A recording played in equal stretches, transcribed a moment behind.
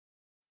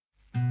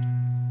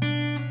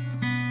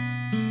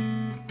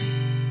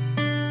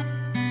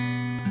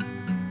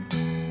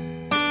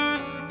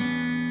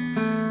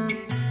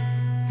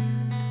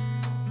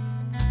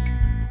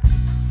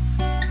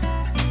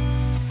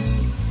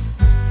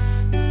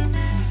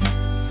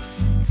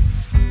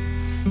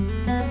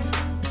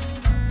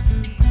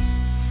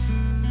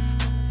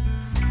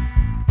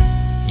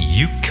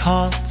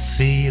can't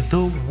see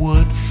the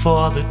wood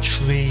for the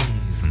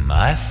trees,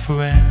 my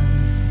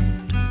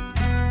friend.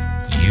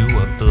 You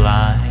are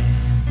blind.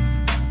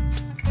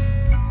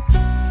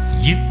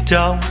 You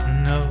don't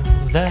know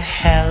the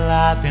hell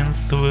I've been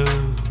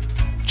through,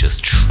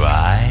 just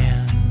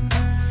trying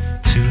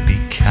to be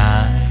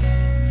kind.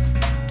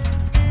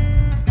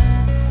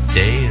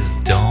 Day is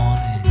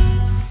dawning,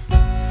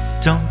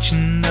 don't you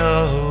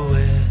know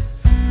it?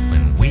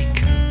 When we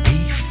can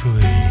be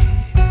free,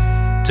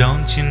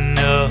 don't you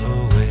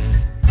know it?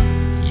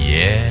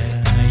 Yeah,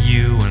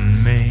 you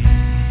and me,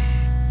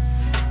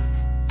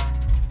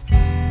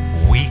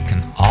 we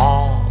can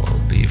all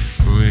be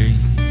free.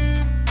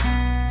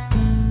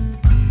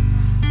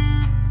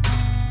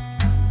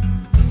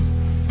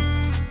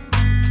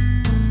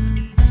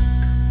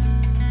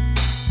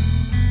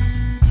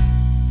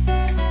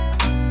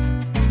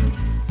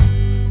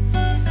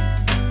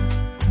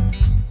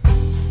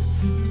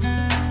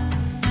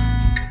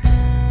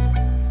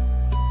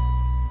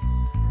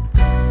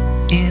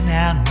 In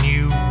our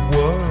new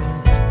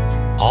world,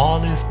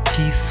 all is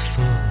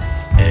peaceful.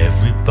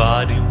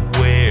 Everybody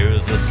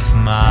wears a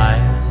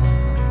smile,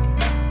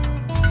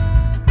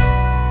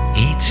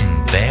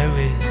 eating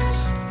berries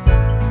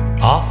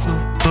off of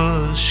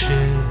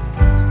bushes,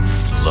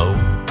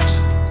 float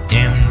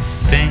in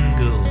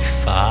single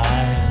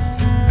file.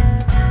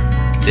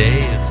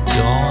 Day is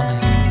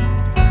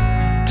dawning,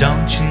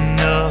 don't you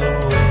know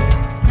it?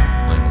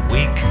 When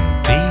we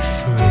can be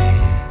free,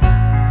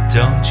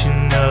 don't you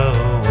know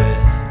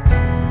it?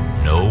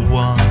 No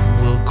one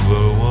will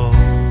grow old.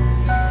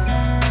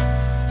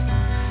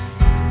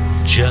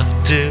 Just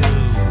do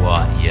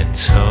what you're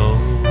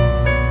told.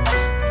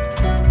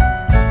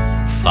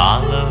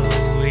 Follow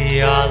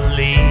your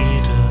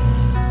leader.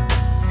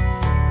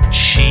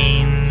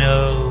 She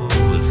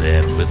knows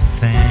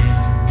everything.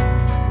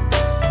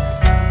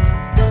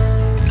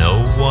 No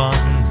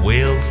one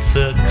will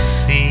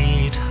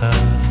succeed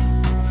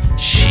her.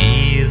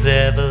 She's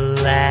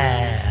everlasting.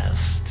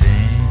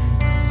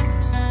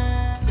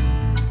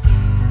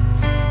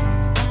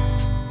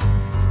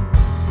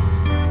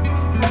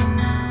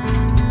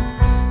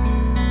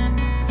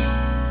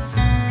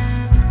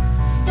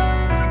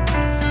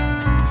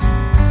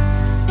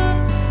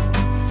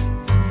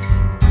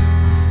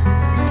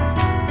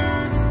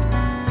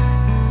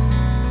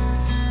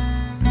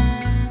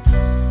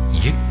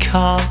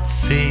 Can't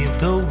see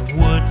the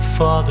wood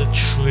for the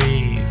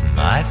trees,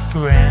 my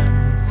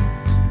friend.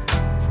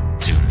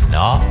 Do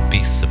not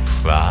be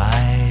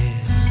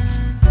surprised.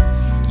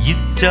 You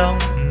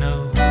don't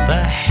know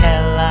the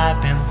hell I've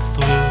been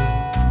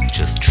through,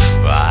 just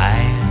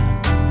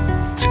trying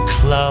to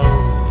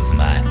close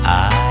my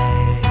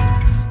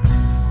eyes.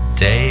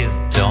 Day is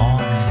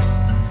dawning,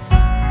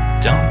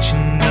 don't you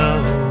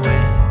know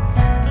it?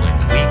 When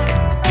we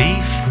can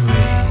be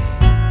free,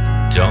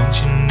 don't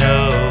you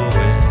know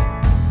it?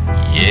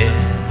 Yeah,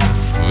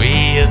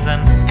 free as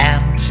an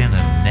ant in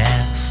a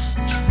nest,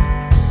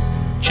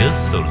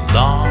 just so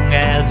long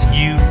as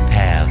you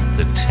pass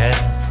the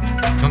test.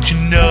 Don't you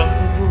know?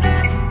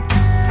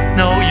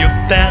 No, you're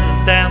better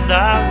than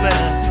the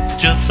rest,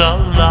 just so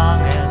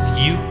long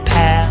as you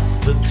pass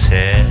the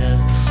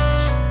test.